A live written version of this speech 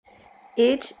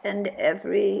Each and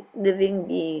every living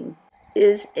being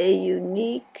is a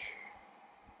unique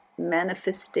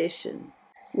manifestation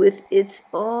with its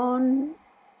own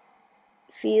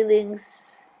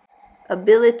feelings,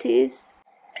 abilities,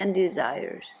 and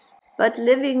desires. But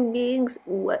living beings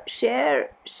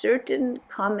share certain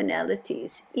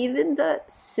commonalities, even the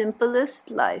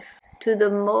simplest life to the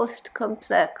most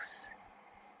complex,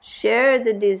 share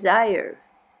the desire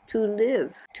to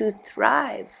live, to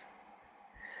thrive,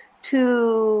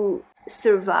 to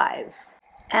survive,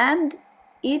 and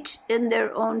each in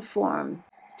their own form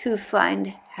to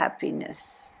find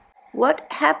happiness. What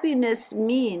happiness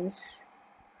means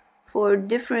for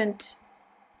different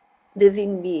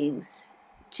living beings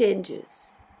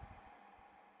changes.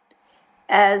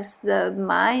 As the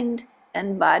mind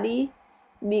and body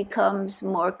becomes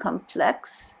more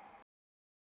complex,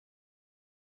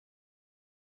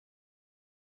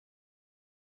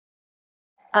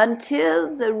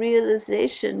 until the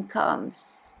realization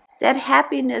comes that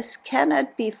happiness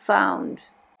cannot be found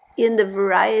in the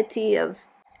variety of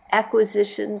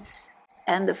acquisitions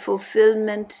and the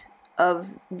fulfillment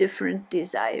of different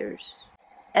desires.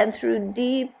 And through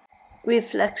deep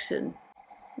reflection,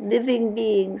 living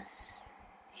beings,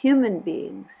 human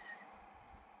beings,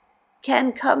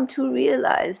 can come to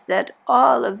realize that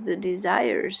all of the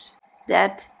desires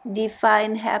that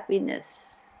define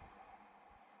happiness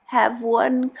have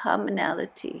one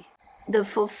commonality: the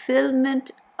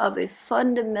fulfillment of a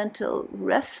fundamental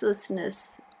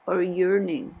restlessness or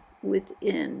yearning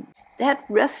within. That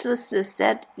restlessness,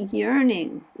 that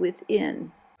yearning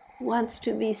within, wants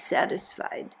to be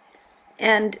satisfied.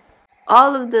 And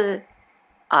all of the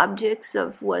objects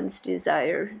of one's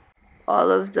desire, all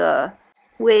of the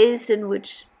ways in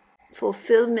which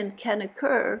fulfillment can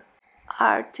occur,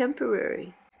 are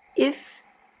temporary if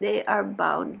they are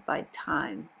bound by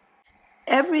time.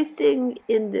 Everything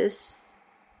in this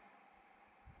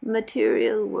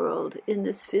material world, in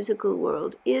this physical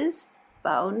world, is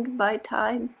bound by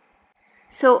time.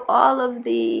 So all of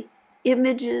the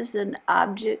images and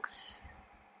objects,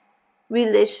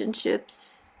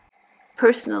 relationships,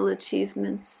 personal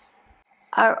achievements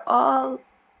are all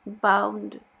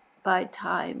bound by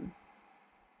time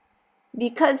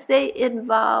because they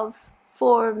involve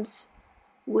forms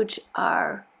which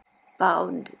are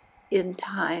bound in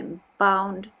time,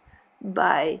 bound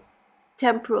by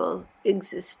temporal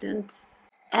existence.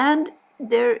 And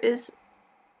there is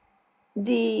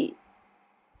the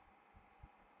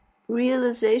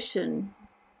realization,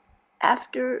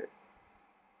 after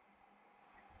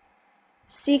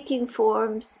seeking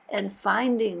forms and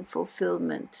finding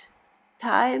fulfillment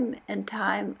time and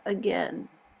time again,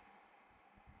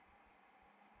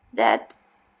 that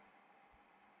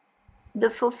the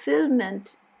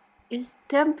fulfillment is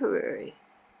temporary.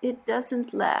 It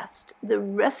doesn't last. The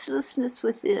restlessness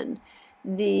within,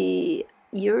 the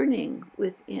yearning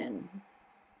within,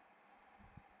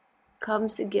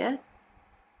 comes again.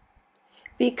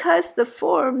 Because the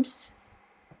forms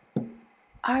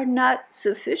are not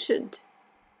sufficient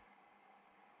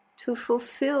to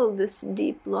fulfill this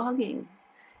deep longing,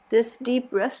 this deep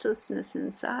restlessness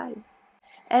inside.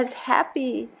 As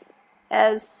happy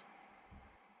as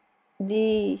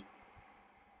the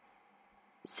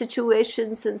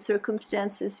situations and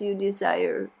circumstances you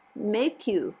desire make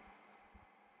you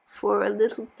for a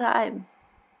little time,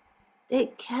 they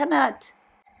cannot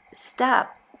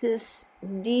stop this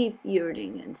deep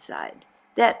yearning inside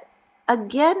that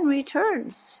again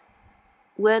returns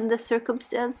when the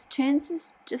circumstance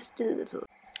changes just a little.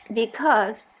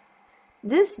 Because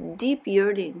this deep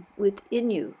yearning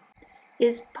within you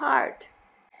is part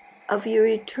of your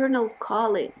eternal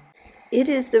calling. It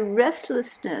is the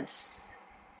restlessness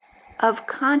of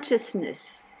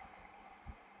consciousness,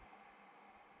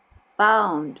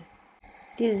 bound,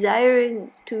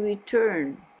 desiring to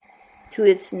return to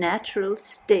its natural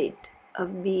state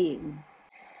of being.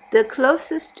 The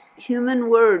closest human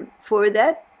word for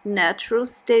that natural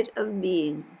state of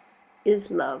being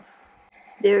is love.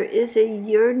 There is a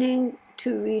yearning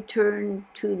to return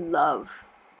to love,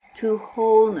 to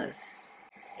wholeness,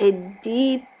 a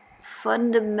deep,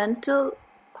 fundamental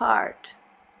part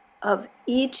of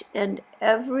each and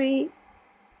every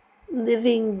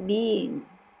living being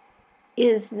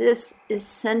is this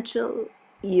essential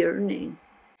yearning.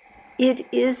 It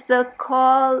is the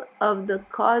call of the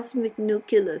cosmic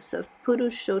nucleus of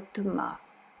Purushottama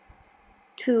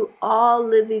to all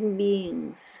living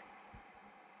beings,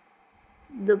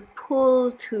 the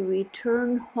pull to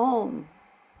return home,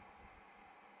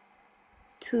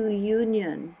 to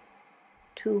union,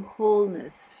 to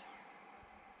wholeness,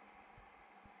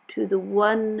 to the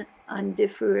one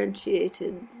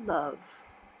undifferentiated love.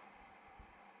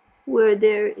 where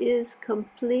there is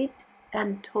complete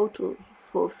and total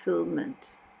fulfillment,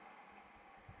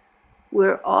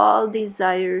 where all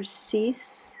desires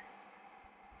cease,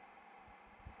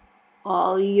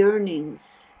 all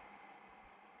yearnings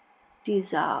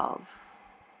dissolve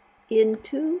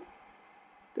into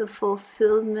the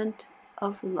fulfillment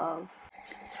of love.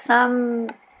 Some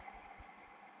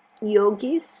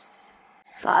yogis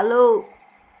follow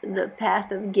the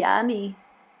path of jnani,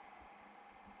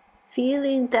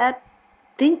 feeling that,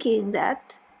 thinking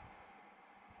that,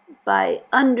 by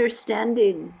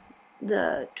understanding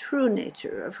the true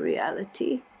nature of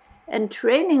reality and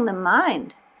training the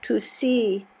mind to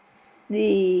see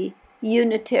the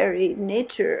unitary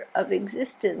nature of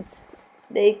existence,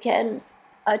 they can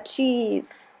achieve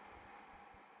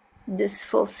this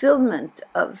fulfillment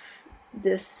of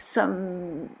this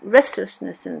some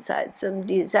restlessness inside, some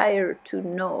desire to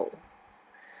know.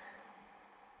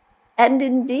 And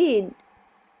indeed,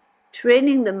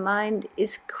 training the mind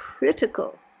is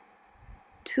critical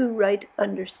to right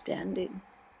understanding.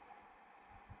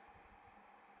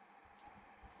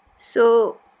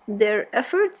 So their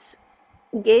efforts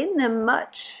gain them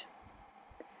much,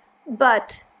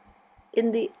 but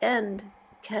in the end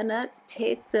cannot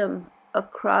take them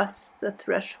across the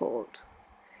threshold,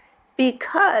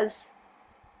 because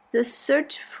the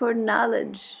search for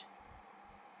knowledge,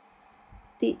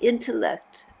 the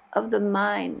intellect of the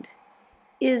mind,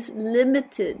 is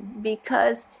limited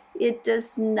because it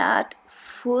does not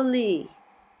fully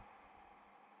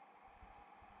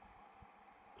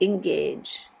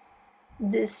engage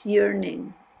this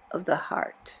yearning of the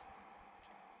heart.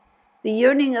 The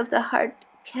yearning of the heart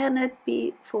cannot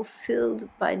be fulfilled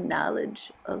by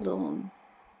knowledge alone.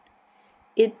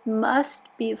 It must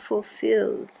be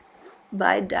fulfilled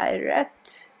by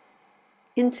direct,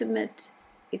 intimate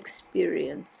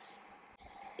experience.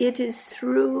 It is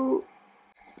through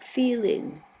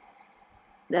feeling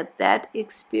that that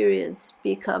experience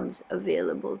becomes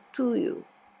available to you.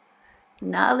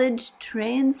 Knowledge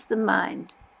trains the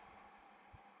mind,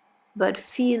 but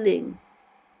feeling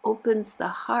opens the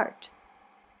heart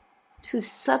to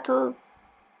subtle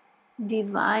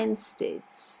divine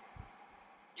states,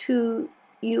 to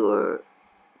your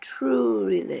true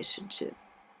relationship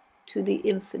to the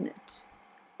infinite.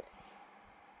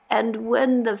 And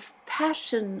when the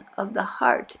passion of the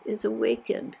heart is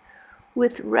awakened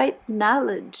with right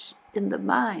knowledge in the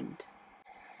mind,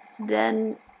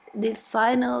 then the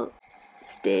final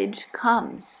stage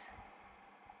comes,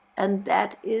 and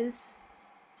that is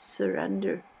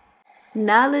surrender.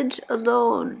 Knowledge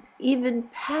alone, even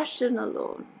passion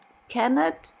alone,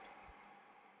 cannot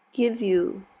give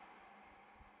you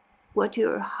what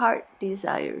your heart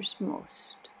desires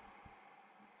most.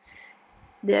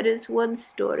 There is one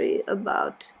story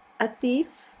about a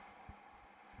thief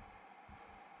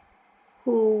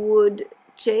who would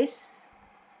chase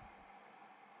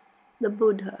the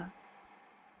Buddha,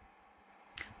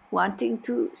 wanting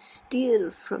to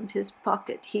steal from his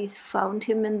pocket. He found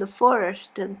him in the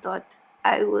forest and thought,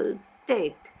 I will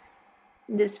take.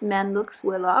 This man looks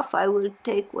well off, I will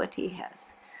take what he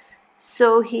has.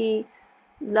 So he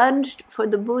lunged for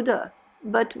the Buddha,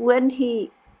 but when he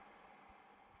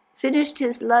finished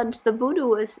his lunge, the Buddha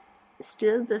was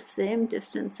still the same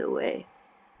distance away.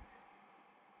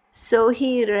 So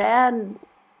he ran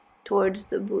towards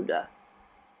the Buddha,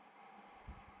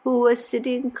 who was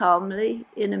sitting calmly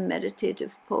in a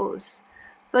meditative pose.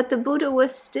 But the Buddha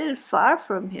was still far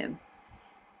from him.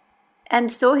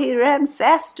 And so he ran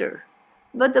faster,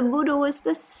 but the Buddha was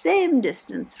the same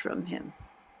distance from him.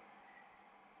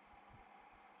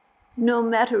 No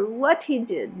matter what he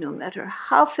did, no matter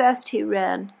how fast he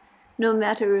ran, no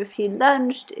matter if he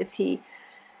lunged, if he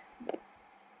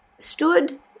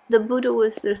stood, the Buddha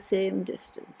was the same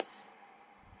distance.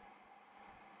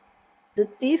 The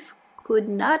thief could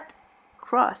not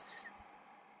cross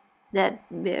that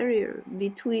barrier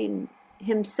between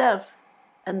himself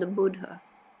and the Buddha.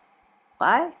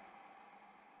 Why?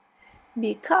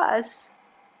 Because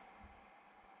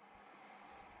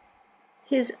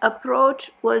his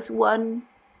approach was one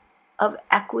of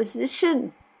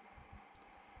acquisition.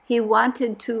 He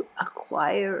wanted to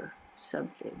acquire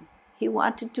something. He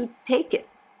wanted to take it.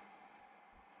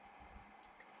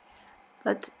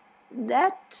 But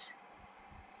that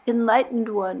enlightened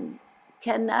one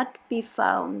cannot be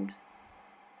found,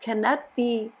 cannot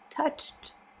be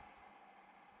touched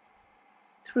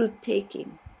through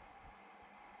taking.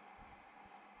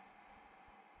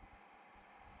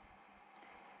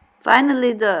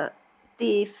 Finally, the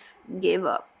thief gave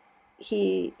up.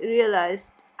 He realized,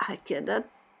 I cannot,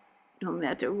 no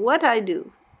matter what I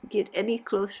do, get any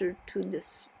closer to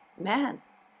this man.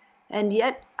 And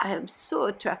yet I am so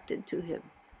attracted to him.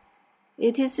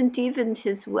 It isn't even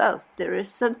his wealth. There is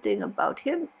something about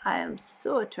him. I am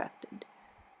so attracted.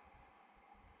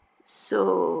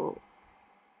 So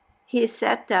he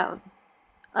sat down,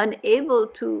 unable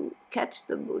to catch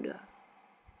the Buddha,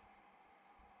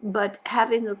 but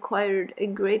having acquired a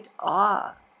great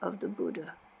awe of the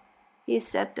Buddha. He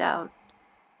sat down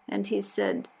and he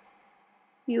said,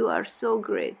 "You are so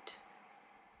great.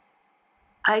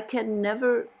 I can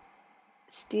never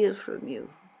steal from you.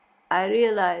 I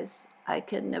realize I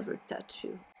can never touch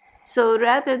you." So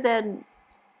rather than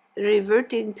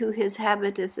reverting to his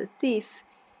habit as a thief,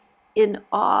 in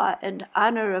awe and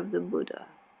honor of the Buddha,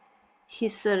 he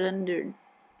surrendered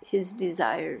his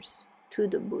desires to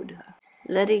the Buddha,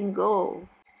 letting go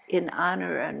in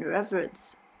honor and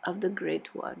reverence of the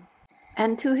Great One.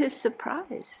 And to his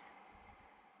surprise,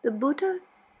 the Buddha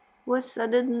was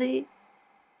suddenly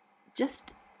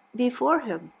just before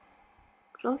him,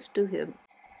 close to him.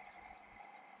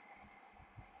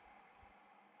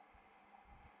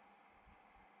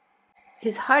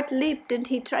 His heart leaped and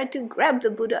he tried to grab the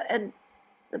Buddha, and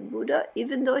the Buddha,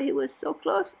 even though he was so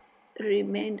close,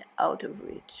 remained out of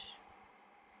reach.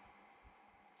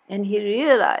 And he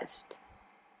realized,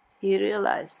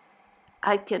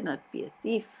 I cannot be a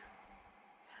thief.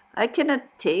 I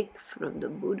cannot take from the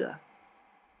Buddha.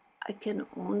 I can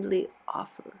only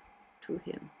offer to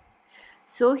him.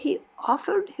 So he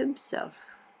offered himself.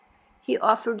 He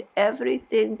offered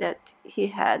everything that he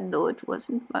had, though it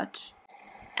wasn't much.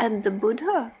 And the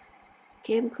Buddha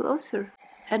came closer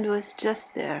and was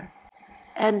just there.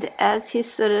 And as he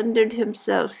surrendered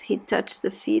himself, he touched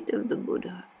the feet of the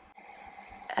Buddha.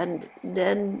 And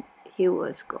then he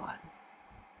was gone,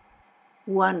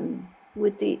 one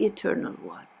with the Eternal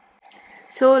One.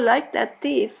 So like that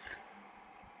thief,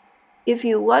 if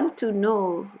you want to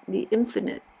know the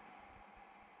infinite,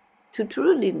 to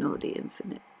truly know the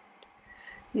infinite,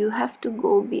 you have to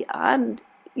go beyond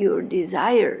your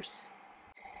desires,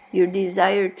 your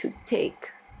desire to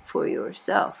take for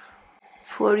yourself.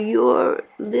 For your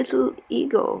little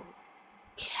ego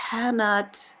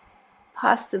cannot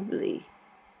possibly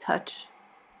touch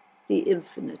the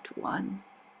Infinite One,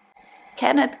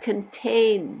 cannot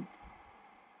contain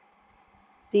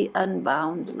the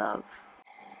unbound love.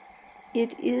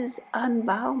 It is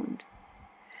unbound.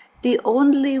 The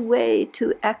only way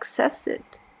to access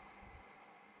it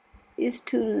is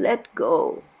to let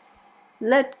go.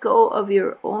 Let go of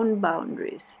your own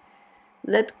boundaries.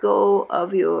 Let go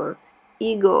of your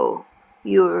ego,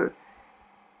 your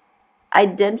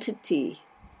identity,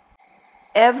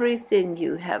 everything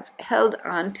you have held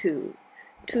on to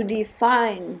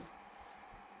define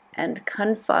and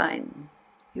confine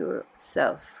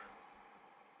yourself.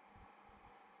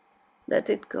 Let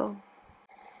it go.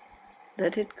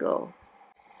 Let it go.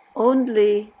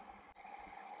 Only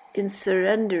in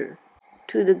surrender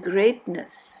to the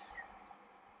greatness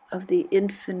of the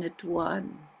Infinite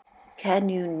One can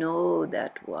you know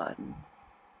that One.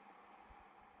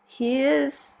 He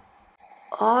is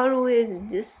always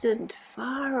distant,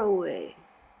 far away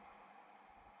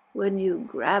when you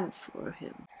grab for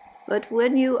him. But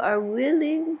when you are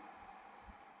willing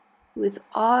with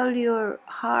all your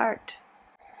heart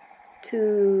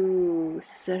to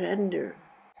surrender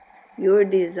your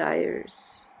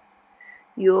desires,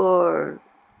 your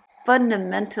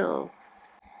fundamental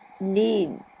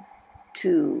need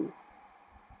to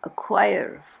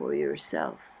acquire for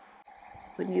yourself,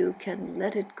 when you can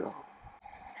let it go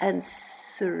and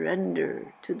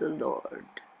surrender to the Lord,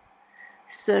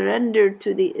 surrender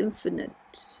to the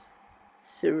infinite,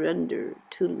 surrender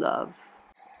to love,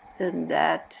 then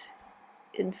that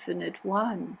Infinite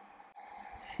One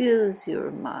fills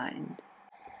your mind,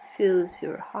 fills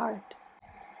your heart,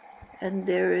 and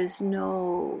there is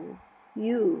no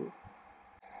you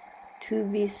to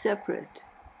be separate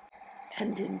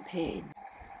and in pain.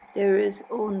 There is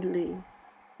only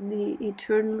the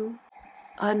eternal,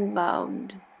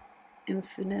 unbound,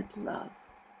 infinite love.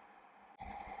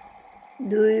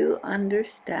 Do you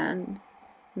understand?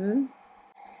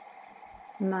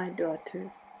 My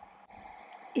daughter,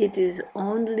 it is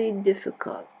only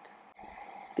difficult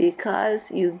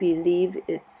because you believe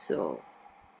it so.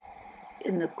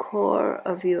 In the core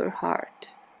of your heart,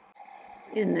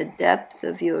 in the depth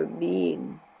of your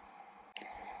being,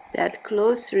 that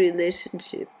close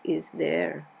relationship is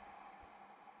there.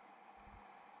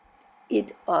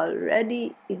 It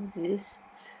already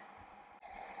exists.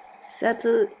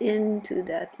 Settle into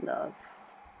that love.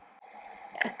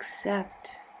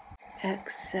 Accept.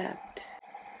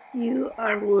 You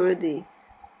are worthy.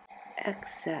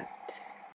 Accept.